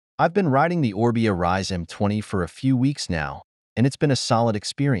I've been riding the Orbea Rise M20 for a few weeks now, and it's been a solid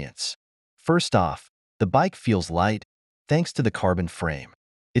experience. First off, the bike feels light thanks to the carbon frame.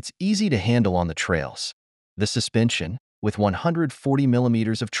 It's easy to handle on the trails. The suspension, with 140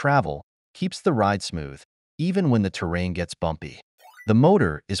 millimeters of travel, keeps the ride smooth, even when the terrain gets bumpy. The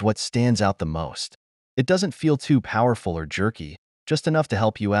motor is what stands out the most. It doesn't feel too powerful or jerky, just enough to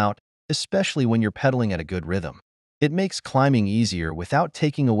help you out, especially when you're pedaling at a good rhythm. It makes climbing easier without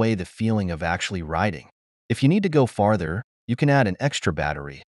taking away the feeling of actually riding. If you need to go farther, you can add an extra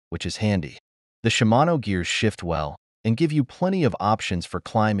battery, which is handy. The Shimano gears shift well and give you plenty of options for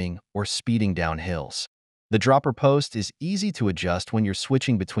climbing or speeding down hills. The dropper post is easy to adjust when you're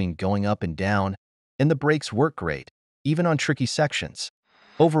switching between going up and down, and the brakes work great, even on tricky sections.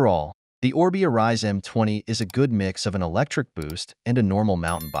 Overall, the Orbea Rise M20 is a good mix of an electric boost and a normal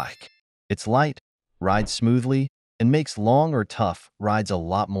mountain bike. It's light, rides smoothly, and makes long or tough rides a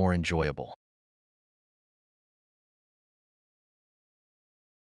lot more enjoyable.